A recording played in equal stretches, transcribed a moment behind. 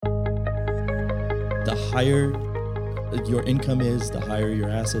the higher your income is, the higher your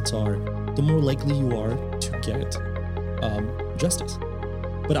assets are, the more likely you are to get justice.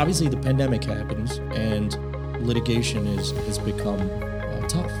 But obviously the pandemic happens and litigation has become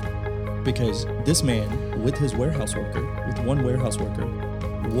tough, because this man with his warehouse worker, with one warehouse worker,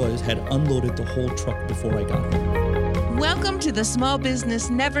 had unloaded the whole truck before I got home. Welcome to the Small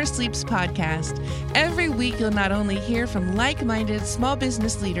Business Never Sleeps podcast. Every week you'll not only hear from like-minded small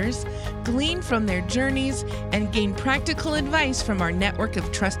business leaders, glean from their journeys, and gain practical advice from our network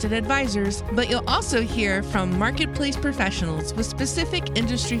of trusted advisors, but you'll also hear from marketplace professionals with specific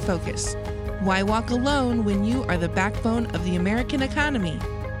industry focus. Why walk alone when you are the backbone of the American economy?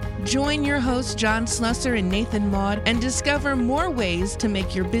 Join your hosts John Slusser and Nathan Maud and discover more ways to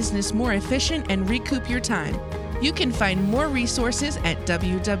make your business more efficient and recoup your time. You can find more resources at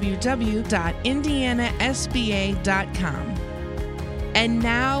www.indianasba.com. And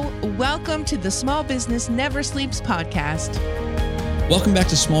now, welcome to the Small Business Never Sleeps podcast. Welcome back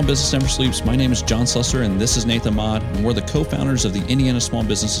to Small Business Never Sleeps. My name is John Slusser, and this is Nathan Maud, and we're the co-founders of the Indiana Small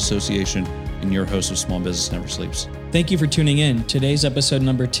Business Association and your host of Small Business Never Sleeps. Thank you for tuning in. Today's episode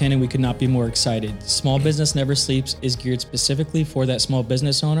number 10, and we could not be more excited. Small Business Never Sleeps is geared specifically for that small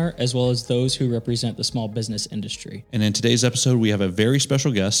business owner, as well as those who represent the small business industry. And in today's episode, we have a very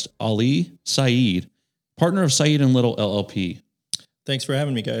special guest, Ali Saeed, partner of Saeed & Little LLP. Thanks for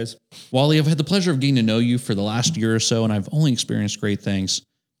having me, guys. Wally, I've had the pleasure of getting to know you for the last year or so, and I've only experienced great things.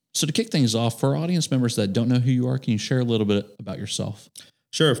 So to kick things off, for our audience members that don't know who you are, can you share a little bit about yourself?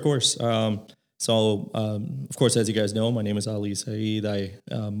 Sure, of course. Of course, as you guys know, my name is Ali Saeed. I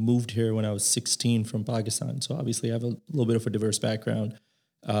moved here when I was 16 from Pakistan. So obviously I have a little bit of a diverse background.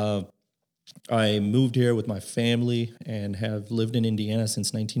 I moved here with my family and have lived in Indiana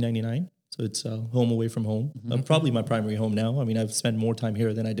since 1999. So it's home away from home. Probably my primary home now. I mean, I've spent more time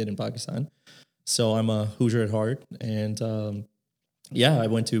here than I did in Pakistan. So I'm a Hoosier at heart. And I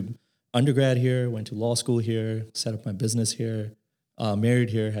went to undergrad here, went to law school here, set up my business here, married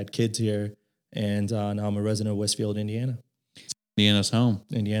here, had kids here. And now I'm a resident of Westfield, Indiana. Indiana's home.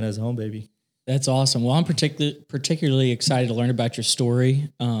 Indiana's home, baby. That's awesome. Well, I'm particularly excited to learn about your story,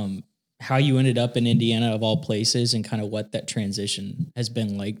 how you ended up in Indiana of all places, and kind of what that transition has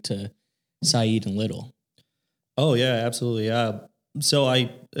been like to Saeed & Little. Oh, yeah, absolutely. So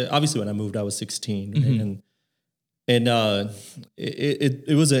I obviously when I moved, I was 16, mm-hmm. and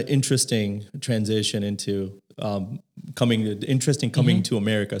it was an interesting transition into coming mm-hmm. to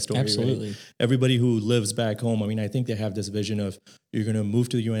America story. Absolutely. Right? Everybody who lives back home, I mean, I think they have this vision of you're going to move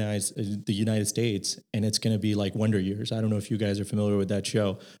to the United States and it's going to be like Wonder Years. I don't know if you guys are familiar with that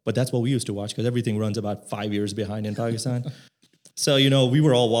show, but that's what we used to watch because everything runs about 5 years behind in Pakistan. So, we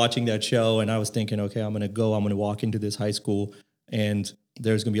were all watching that show and I was thinking, okay, I'm going to walk into this high school and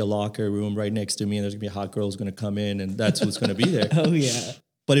there's going to be a locker room right next to me and there's going to be a hot girl who's going to come in and that's who's going to be there. Oh, yeah.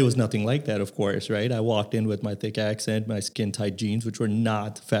 But it was nothing like that, of course, right? I walked in with my thick accent, my skin-tight jeans, which were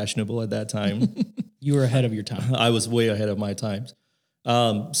not fashionable at that time. You were ahead of your time. I was way ahead of my times.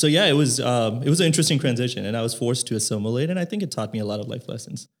 It was an interesting transition, and I was forced to assimilate, and I think it taught me a lot of life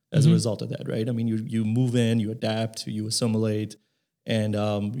lessons as a result of that, right? I mean, you move in, you adapt, you assimilate, and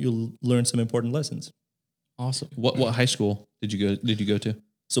you learn some important lessons. Awesome. What high school did you go to?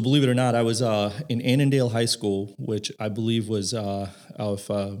 So believe it or not, I was in Annandale High School, which I believe was of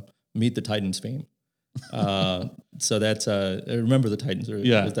Meet the Titans fame. So that's I remember the Titans.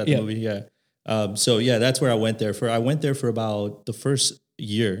 Was that the movie? Yeah. That's where I went there for. I went there for about the first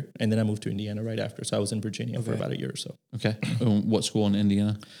year, and then I moved to Indiana right after. So I was in Virginia for about a year or so. Okay. What school in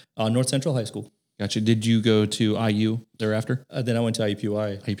Indiana? North Central High School. Gotcha. Did you go to IU thereafter? Then I went to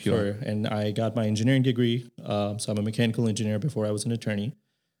IUPUI. And I got my engineering degree. So I'm a mechanical engineer before I was an attorney.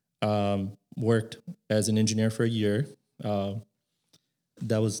 Worked as an engineer for a year.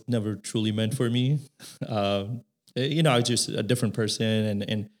 That was never truly meant for me. I was just a different person,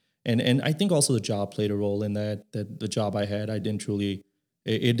 and I think also the job played a role in that the job I had, it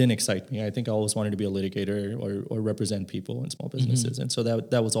didn't excite me. I think I always wanted to be a litigator or represent people in small businesses, mm-hmm. and so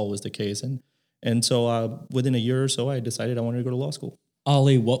that was always the case. And so within a year or so, I decided I wanted to go to law school.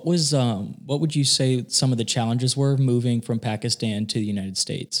 Ali, what would you say some of the challenges were moving from Pakistan to the United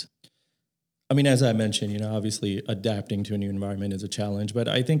States? I mean, as I mentioned, obviously adapting to a new environment is a challenge, but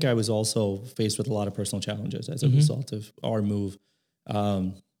I think I was also faced with a lot of personal challenges as a result of our move.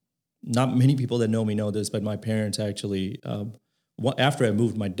 Not many people that know me know this, but my parents actually, after I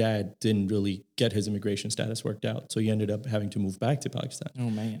moved, my dad didn't really get his immigration status worked out. So he ended up having to move back to Pakistan. Oh,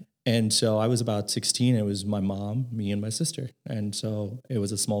 man. And so I was about 16. It was my mom, me, and my sister. And so it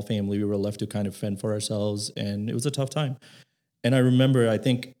was a small family. We were left to kind of fend for ourselves, and it was a tough time. And I remember, I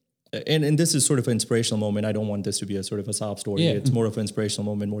think and this is sort of an inspirational moment. I don't want this to be a sort of a sob story. Yeah. It's more of an inspirational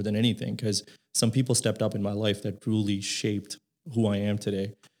moment more than anything, because some people stepped up in my life that truly shaped who I am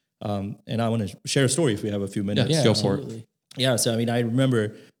today. And I want to share a story if we have a few minutes. Go for it. absolutely. Yeah. So, I mean, I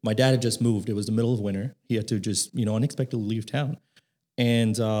remember my dad had just moved. It was the middle of winter. He had to just, unexpectedly leave town.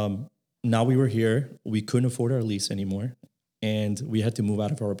 And now we were here. We couldn't afford our lease anymore. And we had to move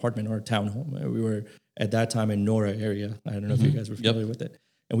out of our apartment, our townhome. We were at that time in Nora area. I don't know if you guys were familiar with it.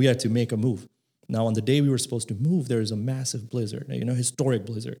 And we had to make a move. Now, on the day we were supposed to move, there was a massive blizzard, historic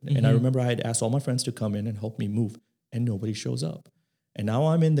blizzard. And I remember I had asked all my friends to come in and help me move, and nobody shows up. And now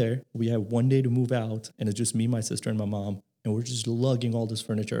I'm in there. We have one day to move out, and it's just me, my sister, and my mom. And we're just lugging all this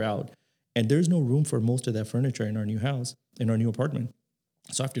furniture out. And there's no room for most of that furniture in our new house, in our new apartment.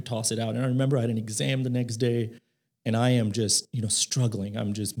 So I have to toss it out. And I remember I had an exam the next day, and I am just, struggling.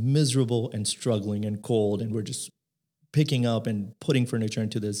 I'm just miserable and struggling and cold. And we're just picking up and putting furniture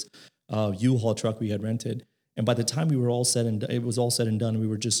into this U-Haul truck we had rented. And by the time we were all said and it was all said and done, we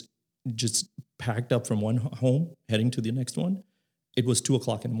were just packed up from one home, heading to the next one. It was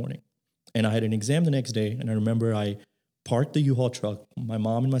 2:00 in the morning. And I had an exam the next day. And I remember I parked the U-Haul truck. My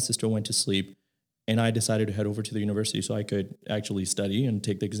mom and my sister went to sleep. And I decided to head over to the university so I could actually study and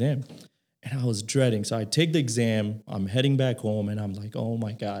take the exam. And I was dreading. So I take the exam. I'm heading back home. And I'm like, oh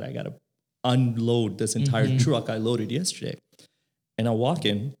my God, I got to unload this entire truck I loaded yesterday. And I walk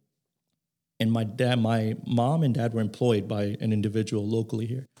in. And my mom and dad were employed by an individual locally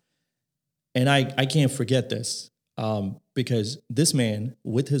here. And I can't forget this because this man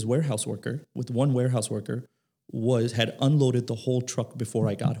with his warehouse worker, with one warehouse worker, had unloaded the whole truck before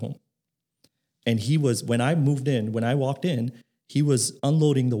I got home. And when I walked in, he was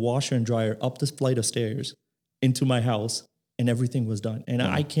unloading the washer and dryer up this flight of stairs into my house, and everything was done. And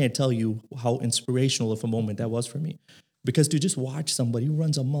I can't tell you how inspirational of a moment that was for me. Because to just watch somebody who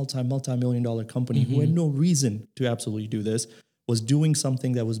runs a multi-million-dollar company who had no reason to absolutely do this, was doing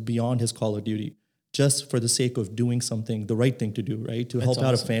something that was beyond his call of duty, just for the sake of doing something, the right thing to do, right? To help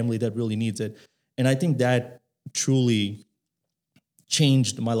out a family that really needs it. And I think that truly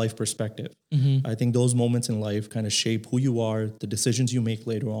changed my life perspective. I think those moments in life kind of shape who you are, the decisions you make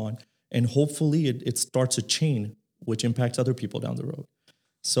later on, and hopefully it starts a chain which impacts other people down the road.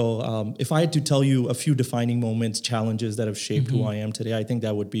 So if I had to tell you a few defining moments, challenges that have shaped who I am today, I think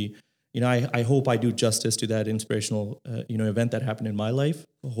that would be, I hope I do justice to that inspirational, event that happened in my life.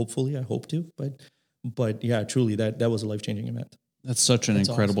 Hopefully, I hope to. But yeah, truly, that was a life-changing event. That's such an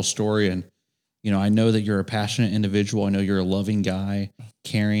incredible story. And, I know that you're a passionate individual. I know you're a loving guy,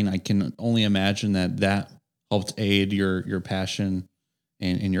 caring. I can only imagine that helped aid your passion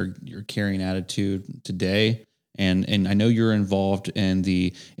and your caring attitude today. And I know you're involved in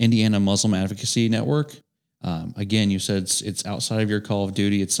the Indiana Muslim Advocacy Network. Again, you said it's outside of your call of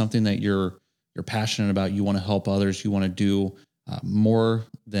duty. It's something that you're passionate about. You want to help others. You want to do more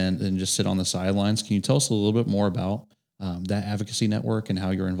than just sit on the sidelines. Can you tell us a little bit more about that advocacy network and how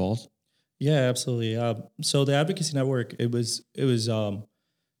you're involved? Yeah, absolutely. So the Advocacy Network, it was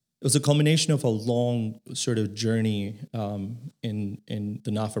a culmination of a long sort of journey in the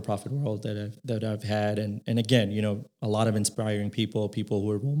not-for-profit world that I've had, and again, a lot of inspiring people who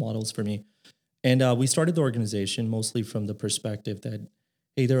were role models for me. And we started the organization mostly from the perspective that,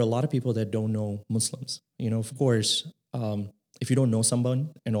 hey, there are a lot of people that don't know Muslims. Of course, if you don't know someone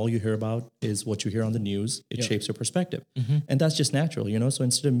and all you hear about is what you hear on the news, it shapes your perspective. And that's just natural, So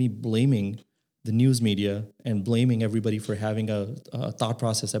instead of me blaming the news media and blaming everybody for having a thought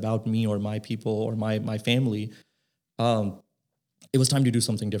process about me or my people or my family, it was time to do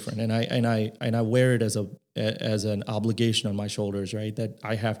something different. And I wear it as an obligation on my shoulders, right? That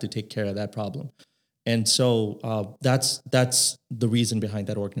I have to take care of that problem. And so that's the reason behind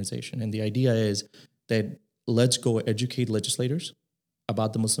that organization. And the idea is that let's go educate legislators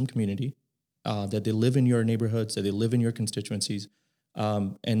about the Muslim community, that they live in your neighborhoods, that they live in your constituencies,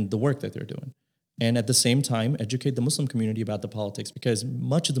 and the work that they're doing. And at the same time, educate the Muslim community about the politics, because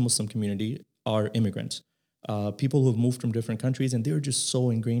much of the Muslim community are immigrants, people who have moved from different countries, and they're just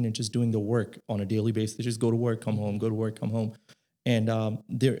so ingrained in just doing the work on a daily basis. They just go to work, come home, go to work, come home. And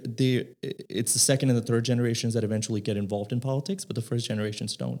it's the second and the third generations that eventually get involved in politics, but the first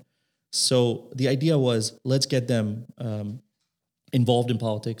generations don't. So the idea was, let's get them involved in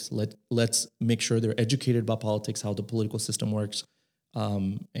politics. Let's make sure they're educated about politics, how the political system works,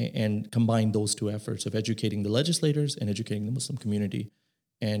 and combine those two efforts of educating the legislators and educating the Muslim community.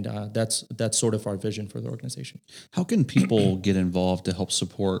 And that's sort of our vision for the organization. How can people get involved to help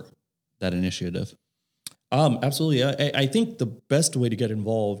support that initiative? Absolutely. I think the best way to get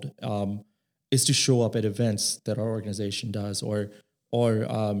involved is to show up at events that our organization does, or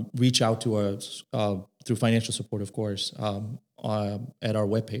or reach out to us through financial support, of course, at our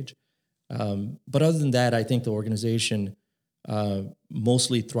webpage. But other than that, I think the organization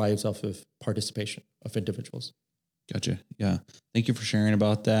mostly thrives off of participation of individuals. Gotcha. Yeah. Thank you for sharing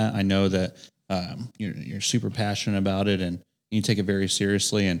about that. I know that you're super passionate about it and you take it very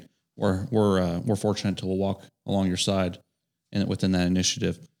seriously. And we're fortunate to walk along your side and within that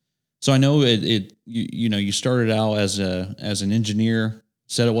initiative. So I know you started out as an engineer,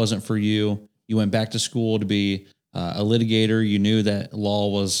 said it wasn't for you. You went back to school to be a litigator. You knew that law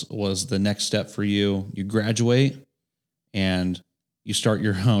was the next step for you. You graduate and you start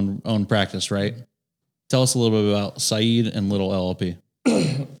your own practice, right? Tell us a little bit about Saeed and Little LLP.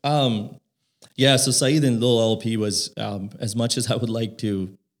 Yeah, so Saeed and Little LLP was, as much as I would like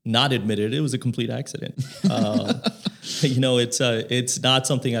to not admit it, it was a complete accident. It's not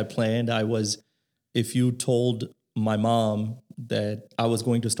something I planned. If you told my mom that I was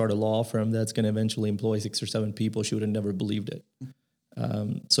going to start a law firm that's going to eventually employ 6 or 7 people, she would have never believed it.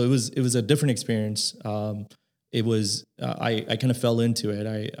 So it was a different experience. I kind of fell into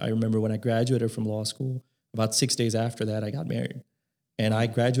it. I remember when I graduated from law school, about 6 days after that, I got married. And I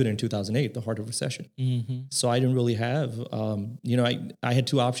graduated in 2008, the heart of recession. Mm-hmm. So I didn't really have, I had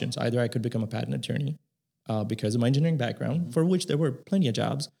 2 options. Either I could become a patent attorney because of my engineering background, for which there were plenty of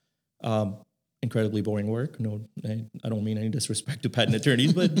jobs. Incredibly boring work. No, I don't mean any disrespect to patent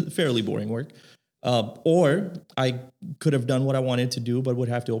attorneys, but fairly boring work. Or I could have done what I wanted to do, but would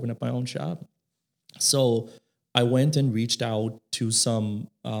have to open up my own shop. So I went and reached out to some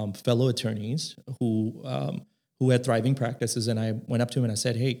fellow attorneys who had thriving practices, and I went up to him and I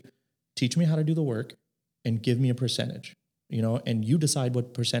said, "Hey, teach me how to do the work, and give me a percentage. And you decide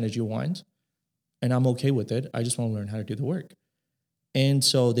what percentage you want, and I'm okay with it. I just want to learn how to do the work." And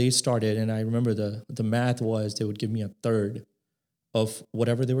so they started, and I remember the math was they would give me a third of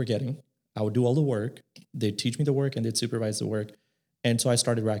whatever they were getting. I would do all the work. They'd teach me the work, and they'd supervise the work. And so I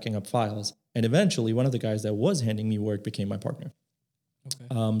started racking up files. And eventually, one of the guys that was handing me work became my partner.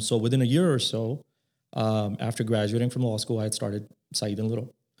 Okay. So within a year or so, after graduating from law school, I had started Saeed and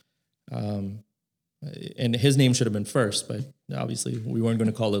Little. And his name should have been first, but obviously we weren't going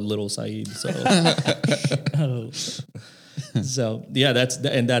to call it Little Saeed. So, so yeah,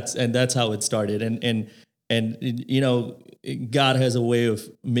 that's how it started. And God has a way of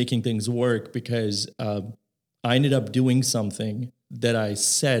making things work because I ended up doing something that I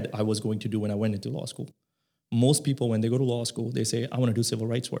said I was going to do when I went into law school. Most people, when they go to law school, they say, "I want to do civil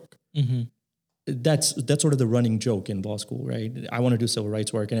rights work." Mm-hmm. That's sort of the running joke in law school, right? I want to do civil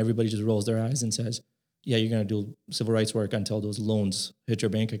rights work, and everybody just rolls their eyes and says, "Yeah, you're going to do civil rights work until those loans hit your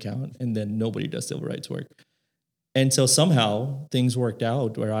bank account," and then nobody does civil rights work. And so somehow things worked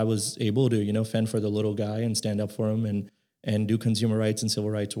out where I was able to, fend for the little guy and stand up for him and do consumer rights and civil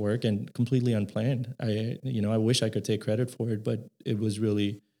rights work, and completely unplanned. I wish I could take credit for it, but it was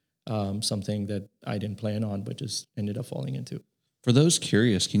really something that I didn't plan on, but just ended up falling into. For those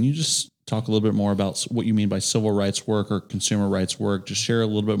curious, can you just talk a little bit more about what you mean by civil rights work or consumer rights work? Just share a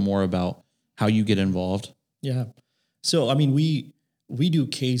little bit more about how you get involved. Yeah. So, I mean, we do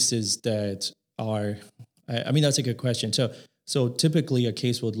cases that are, that's a good question. So typically a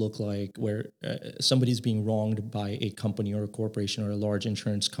case would look like where somebody's being wronged by a company or a corporation or a large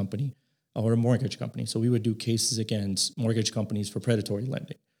insurance company or a mortgage company. So we would do cases against mortgage companies for predatory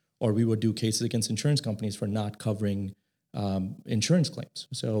lending, or we would do cases against insurance companies for not covering insurance claims.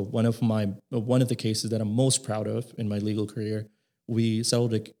 So one of the cases that I'm most proud of in my legal career, we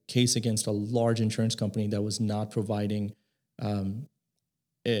settled a case against a large insurance company that was not providing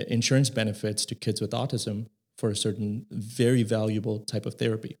insurance benefits to kids with autism for a certain very valuable type of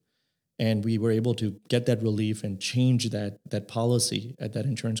therapy. And we were able to get that relief and change that policy at that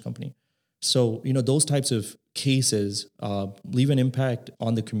insurance company. So, those types of cases leave an impact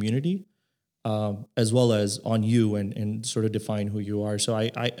on the community as well as on you and sort of define who you are. So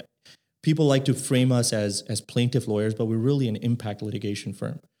people like to frame us as plaintiff lawyers, but we're really an impact litigation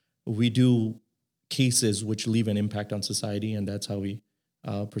firm. We do cases which leave an impact on society, and that's how we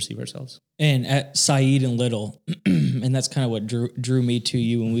perceive ourselves. And at Saeed and Little, and that's kind of what drew me to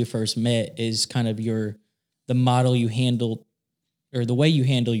you when we first met, is kind of the model you handle, or the way you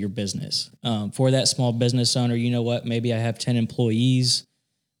handle your business. For that small business owner, maybe I have 10 employees.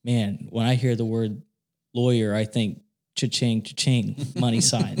 Man, when I hear the word lawyer, I think cha-ching, cha-ching, money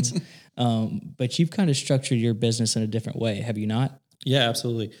signs. But you've kind of structured your business in a different way, have you not? Yeah,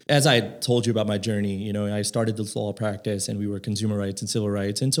 absolutely. As I told you about my journey, I started this law practice and we were consumer rights and civil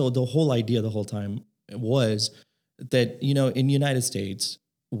rights. And so the whole idea the whole time was that, in the United States,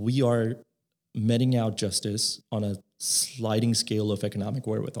 we are meting out justice on a sliding scale of economic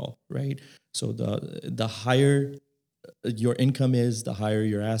wherewithal, right? So the higher your income is, the higher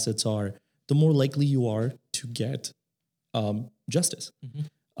your assets are, the more likely you are to get justice.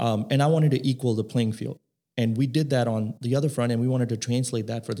 And I wanted to equal the playing field. And we did that on the other front, and we wanted to translate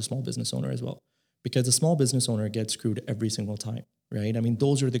that for the small business owner as well. Because the small business owner gets screwed every single time, right? I mean,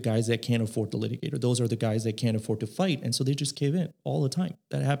 those are the guys that can't afford the litigator. Those are the guys that can't afford to fight. And so they just cave in all the time.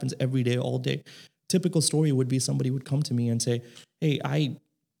 That happens every day, all day. Typical story would be somebody would come to me and say, hey, I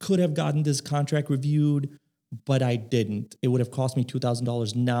could have gotten this contract reviewed, but I didn't. It would have cost me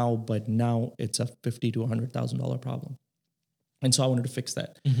 $2,000 now, but now it's a $50,000 to $100,000 problem. And so I wanted to fix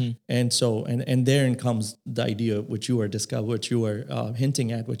that. And so, and therein comes the idea which you were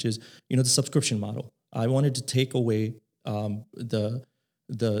hinting at, which is, the subscription model. I wanted to take away the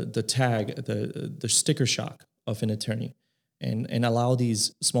tag, the sticker shock of an attorney, and allow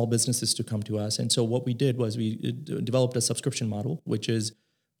these small businesses to come to us. And so what we did was we developed a subscription model, which is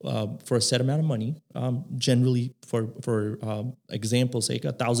for a set amount of money, generally for example's sake,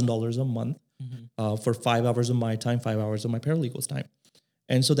 $1,000 a month. For 5 hours of my time, 5 hours of my paralegal's time.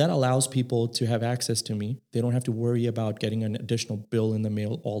 And so that allows people to have access to me. They don't have to worry about getting an additional bill in the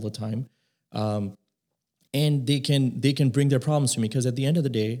mail all the time. And they can bring their problems to me, because at the end of the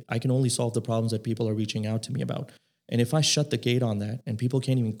day, I can only solve the problems that people are reaching out to me about. And if I shut the gate on that and people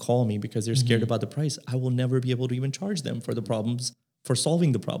can't even call me because they're scared about the price, I will never be able to even charge them for the problems, for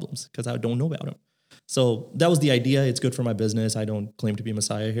solving the problems, because I don't know about them. So that was the idea. It's good for my business. I don't claim to be a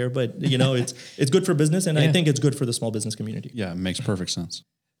messiah here, but it's good for business, and I think it's good for the small business community. Yeah, it makes perfect sense.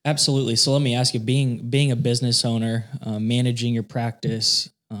 Absolutely. So let me ask you, being a business owner, managing your practice,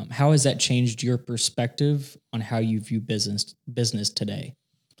 how has that changed your perspective on how you view business today?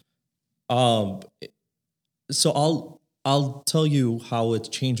 So I'll tell you how it's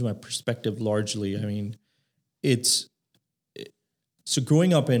changed my perspective largely. I mean, so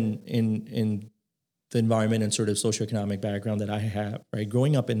growing up in the environment and sort of socioeconomic background that I have, right?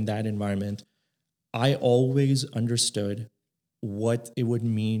 Growing up in that environment, I always understood what it would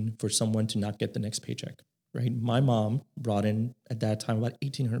mean for someone to not get the next paycheck, right? My mom brought in at that time about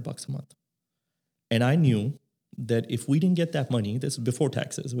 $1,800 a month. And I knew that if we didn't get that money, this is before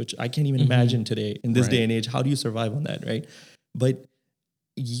taxes, which I can't even imagine today in this day and age, how do you survive on that, right? But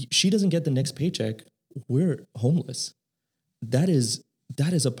she doesn't get the next paycheck, we're homeless. That is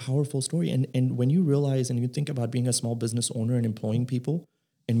a powerful story. And when you realize and you think about being a small business owner and employing people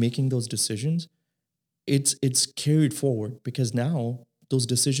and making those decisions, it's carried forward, because now those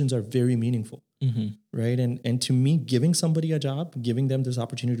decisions are very meaningful, right? And to me, giving somebody a job, giving them this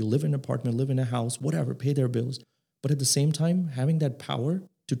opportunity to live in an apartment, live in a house, whatever, pay their bills, but at the same time, having that power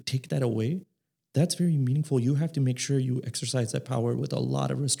to take that away, that's very meaningful. You have to make sure you exercise that power with a lot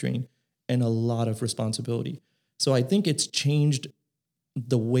of restraint and a lot of responsibility. So I think it's changed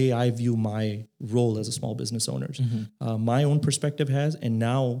the way I view my role as a small business owner. My own perspective has, and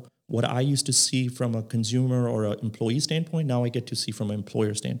now what I used to see from a consumer or an employee standpoint, now I get to see from an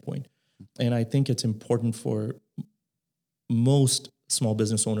employer standpoint. And I think it's important for most small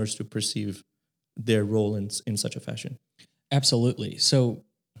business owners to perceive their role in such a fashion. Absolutely. So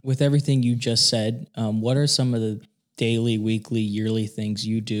with everything you just said, what are some of the daily, weekly, yearly things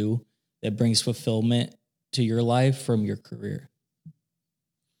you do that brings fulfillment to your life from your career?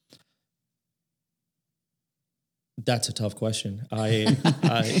 That's a tough question. I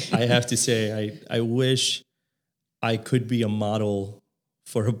have to say, I wish I could be a model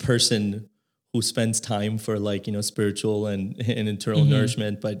for a person who spends time for spiritual and internal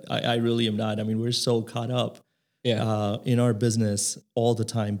nourishment, but I really am not. I mean, we're so caught up in our business all the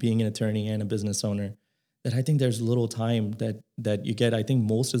time, being an attorney and a business owner, that I think there's little time that you get. I think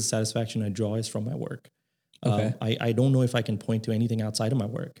most of the satisfaction I draw is from my work. Okay. I don't know if I can point to anything outside of my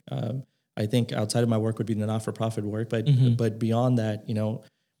work. I think outside of my work would be the not-for-profit work, but beyond that,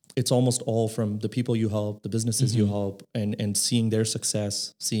 it's almost all from the people you help, the businesses you help, and seeing their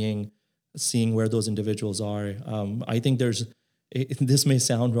success, seeing where those individuals are. I think this may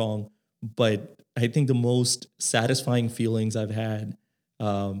sound wrong, but I think the most satisfying feelings I've had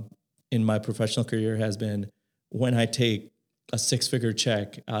in my professional career has been when I take a 6-figure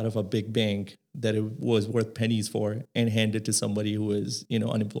check out of a big bank that it was worth pennies for and hand it to somebody who is,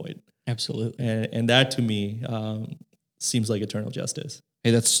 unemployed. Absolutely. And that to me seems like eternal justice.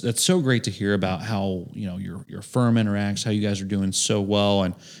 Hey, that's so great to hear about how, your firm interacts, how you guys are doing so well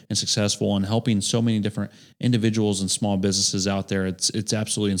and successful and helping so many different individuals and small businesses out there. It's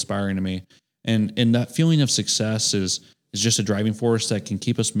absolutely inspiring to me. And that feeling of success is just a driving force that can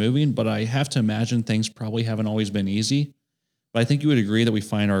keep us moving. But I have to imagine things probably haven't always been easy. But I think you would agree that we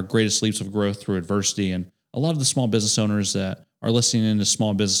find our greatest leaps of growth through adversity. And a lot of the small business owners that are listening into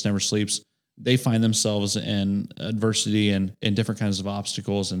Small Business Never Sleeps, they find themselves in adversity and in different kinds of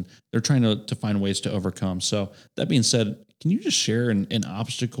obstacles, and they're trying to find ways to overcome. So that being said, can you just share an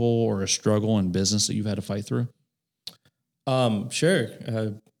obstacle or a struggle in business that you've had to fight through? Sure.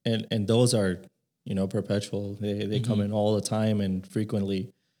 And those are, perpetual. They come in all the time and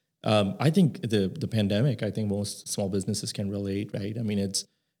frequently. I think the pandemic, I think most small businesses can relate, right? I mean,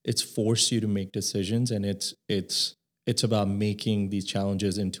 it's forced you to make decisions, and it's about making these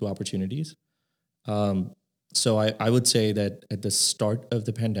challenges into opportunities. So I would say that at the start of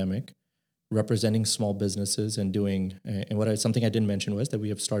the pandemic, representing small businesses and doing, and something I didn't mention was that we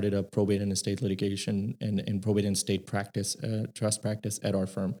have started a probate and estate litigation and probate and estate practice, trust practice at our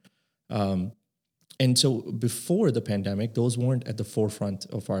firm. And so before the pandemic, those weren't at the forefront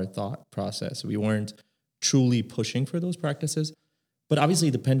of our thought process. We weren't truly pushing for those practices. But obviously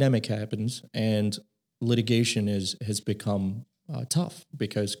the pandemic happens and litigation has become tough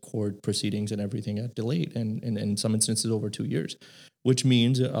because court proceedings and everything got delayed, and in some instances over 2 years, which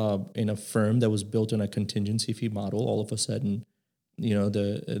means in a firm that was built on a contingency fee model, all of a sudden,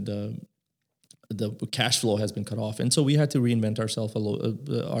 the cash flow has been cut off, and so we had to reinvent ourselves a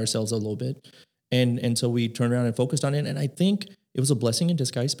little bit, and so we turned around and focused on it, and I think it was a blessing in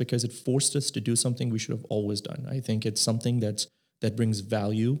disguise because it forced us to do something we should have always done. I think it's something that brings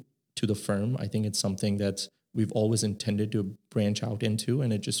value to the firm. I think it's something that we've always intended to branch out into,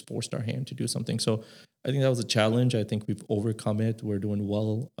 and it just forced our hand to do something. So I think that was a challenge. I think we've overcome it. We're doing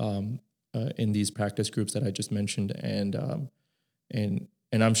well in these practice groups that I just mentioned, and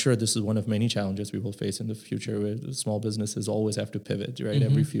I'm sure this is one of many challenges we will face in the future. Where small businesses always have to pivot, right?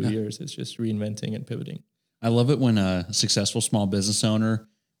 Every few years, it's just reinventing and pivoting. I love it when a successful small business owner,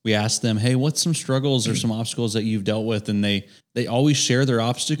 we ask them, hey, what's some struggles or some obstacles that you've dealt with? And they always share their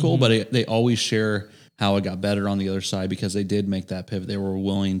obstacle, but they always share how it got better on the other side because they did make that pivot. They were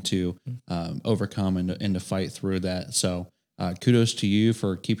willing to overcome and to fight through that. So kudos to you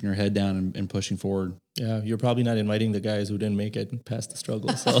for keeping your head down and pushing forward. Yeah, you're probably not inviting the guys who didn't make it past the struggle.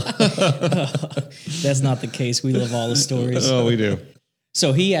 So that's not the case. We love all the stories. Oh, we do.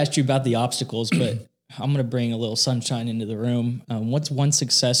 So he asked you about the obstacles, but I'm going to bring a little sunshine into the room. What's one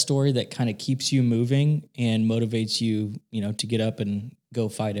success story that kind of keeps you moving and motivates you, to get up and go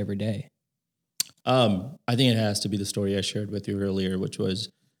fight every day? I think it has to be the story I shared with you earlier, which was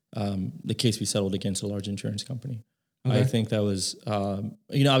the case we settled against a large insurance company. Okay. I think that was,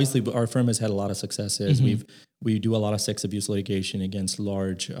 obviously our firm has had a lot of successes. Mm-hmm. We do a lot of sex abuse litigation against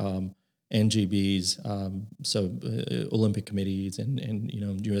large NGBs, so Olympic committees and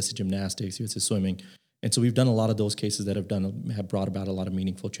USA Gymnastics, USA Swimming. And so we've done a lot of those cases that have brought about a lot of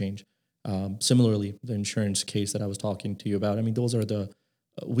meaningful change. Similarly, the insurance case that I was talking to you about, I mean, those are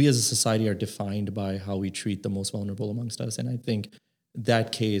we as a society are defined by how we treat the most vulnerable amongst us. And I think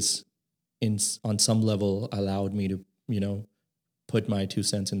that case on some level allowed me to, put my 2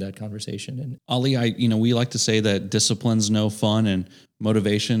 cents in that conversation. And Ali, we like to say that discipline's no fun and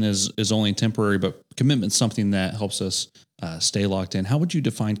motivation is only temporary, but commitment's something that helps us stay locked in. How would you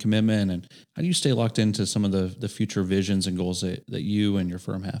define commitment, and how do you stay locked into some of the future visions and goals that you and your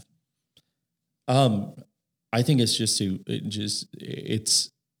firm have? I think it's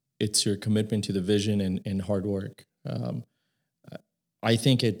it's your commitment to the vision and hard work. I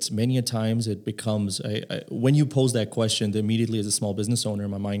think it's many a times it becomes when you pose that question, immediately as a small business owner,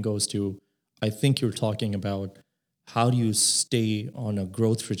 my mind goes to, I think you're talking about how do you stay on a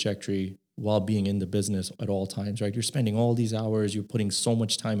growth trajectory while being in the business at all times, right? You're spending all these hours, you're putting so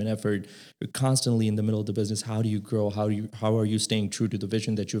much time and effort, you're constantly in the middle of the business. How do you grow? How are you staying true to the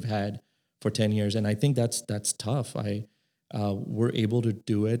vision that you've had for 10 years? And I think that's tough. We're able to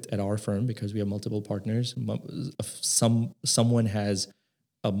do it at our firm because we have multiple partners. Someone has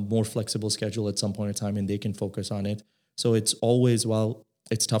a more flexible schedule at some point in time and they can focus on it. So it's always,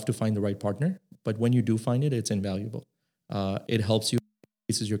 it's tough to find the right partner, but when you do find it, it's invaluable. It helps you,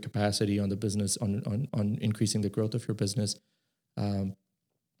 increases your capacity on the business, on increasing the growth of your business. And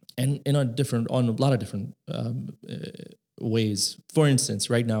on a lot of different ways. For instance,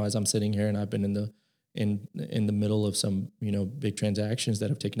 right now, as I'm sitting here and I've been in the middle of some, big transactions that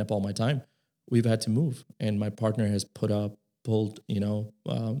have taken up all my time, we've had to move. And my partner has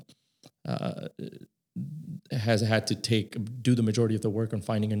has had to do the majority of the work on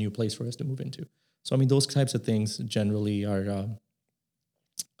finding a new place for us to move into. So, I mean, those types of things generally are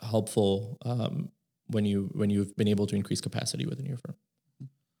helpful when you've been able to increase capacity within your firm.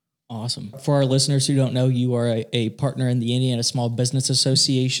 Awesome. For our listeners who don't know, you are a partner in the Indiana Small Business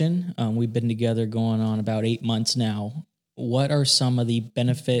Association. We've been together going on about 8 months now. what are some of the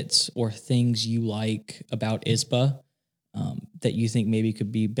benefits or things you like about ISBA that you think maybe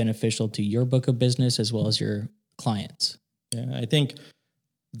could be beneficial to your book of business as well as your clients? Yeah, I think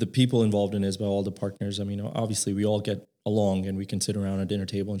the people involved in ISBA, all the partners, I mean, obviously we all get along and we can sit around a dinner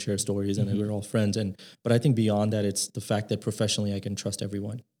table and share stories and we're all friends. But I think beyond that, it's the fact that professionally I can trust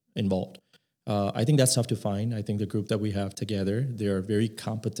everyone involved. I think that's tough to find. I think the group that we have together, they are very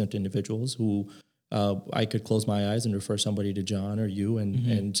competent individuals who I could close my eyes and refer somebody to John or you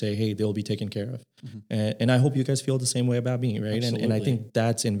and say, hey, they'll be taken care of. And I hope you guys feel the same way about me, right? And I think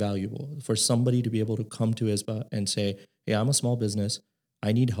that's invaluable for somebody to be able to come to ISBA and say, hey, I'm a small business,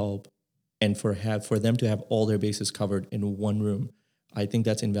 I need help. And for them to have all their bases covered in one room, I think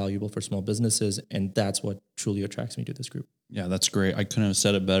that's invaluable for small businesses. And that's what truly attracts me to this group. Yeah, that's great. I couldn't have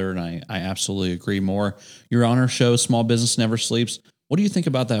said it better. And I absolutely agree more. You're on our show, Small Business Never Sleeps. What do you think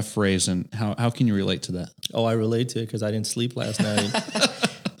about that phrase and how can you relate to that? Oh, I relate to it because I didn't sleep last night.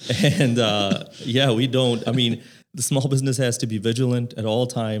 And we don't. I mean, the small business has to be vigilant at all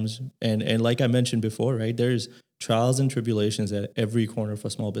times. And like I mentioned before, right, there's trials and tribulations at every corner for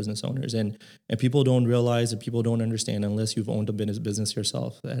small business owners. And people don't realize, and people don't understand unless you've owned a business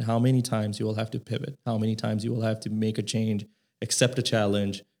yourself, and how many times you will have to pivot, how many times you will have to make a change, accept a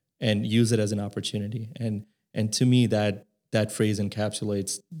challenge, and use it as an opportunity. And to me, that phrase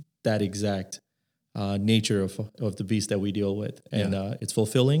encapsulates that exact nature of the beast that we deal with. And it's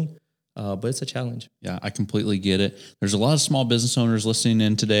fulfilling, but it's a challenge. Yeah, I completely get it. There's a lot of small business owners listening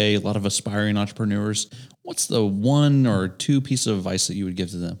in today, a lot of aspiring entrepreneurs. What's the one or two pieces of advice that you would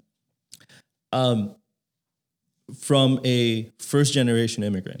give to them? From a first-generation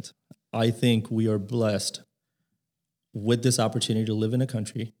immigrant, I think we are blessed with this opportunity to live in a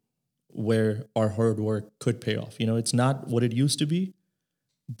country where our hard work could pay off. You know, it's not what it used to be,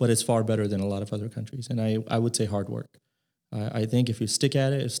 but it's far better than a lot of other countries. And I would say hard work. I think if you stick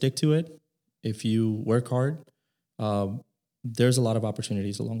at it, stick to it, if you work hard, there's a lot of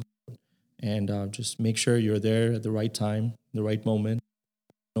opportunities along the way. And just make sure you're there at the right time, the right moment.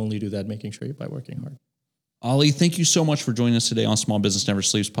 Only do that making sure by working hard. Ali, thank you so much for joining us today on Small Business Never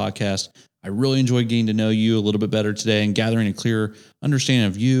Sleeps podcast. I really enjoyed getting to know you a little bit better today and gathering a clear understanding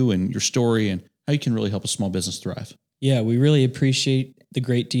of you and your story and how you can really help a small business thrive. Yeah, we really appreciate the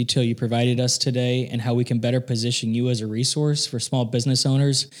great detail you provided us today and how we can better position you as a resource for small business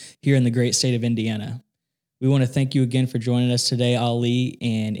owners here in the great state of Indiana. We want to thank you again for joining us today, Ali,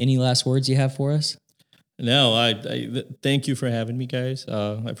 and any last words you have for us? No, I thank you for having me, guys.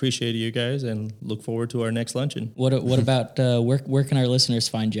 I appreciate you guys and look forward to our next luncheon. What about where can our listeners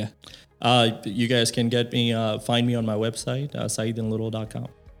find you? You guys can find me on my website, saeedandlittle.com.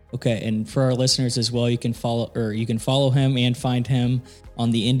 Okay, and for our listeners as well, you can follow him and find him on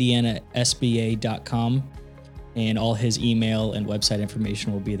the IndianaSBA.com, and all his email and website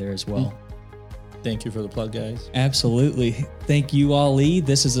information will be there as well. Thank you for the plug, guys. Absolutely. Thank you, Ali.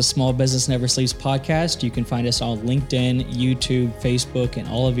 This is the Small Business Never Sleeps podcast. You can find us on LinkedIn, YouTube, Facebook, and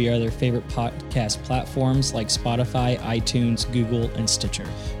all of your other favorite podcast platforms like Spotify, iTunes, Google, and Stitcher.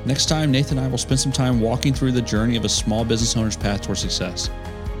 Next time, Nathan and I will spend some time walking through the journey of a small business owner's path toward success.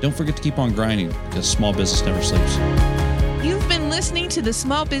 Don't forget to keep on grinding because small business never sleeps. You've been listening to the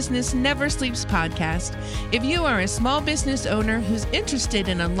Small Business Never Sleeps podcast. If you are a small business owner who's interested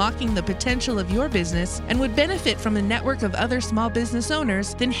in unlocking the potential of your business and would benefit from a network of other small business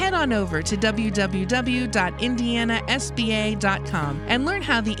owners, then head on over to www.indianasba.com and learn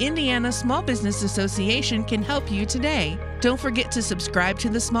how the Indiana Small Business Association can help you today. Don't forget to subscribe to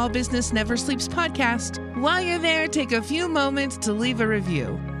the Small Business Never Sleeps podcast. While you're there, take a few moments to leave a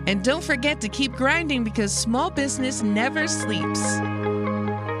review. And don't forget to keep grinding because small business never sleeps.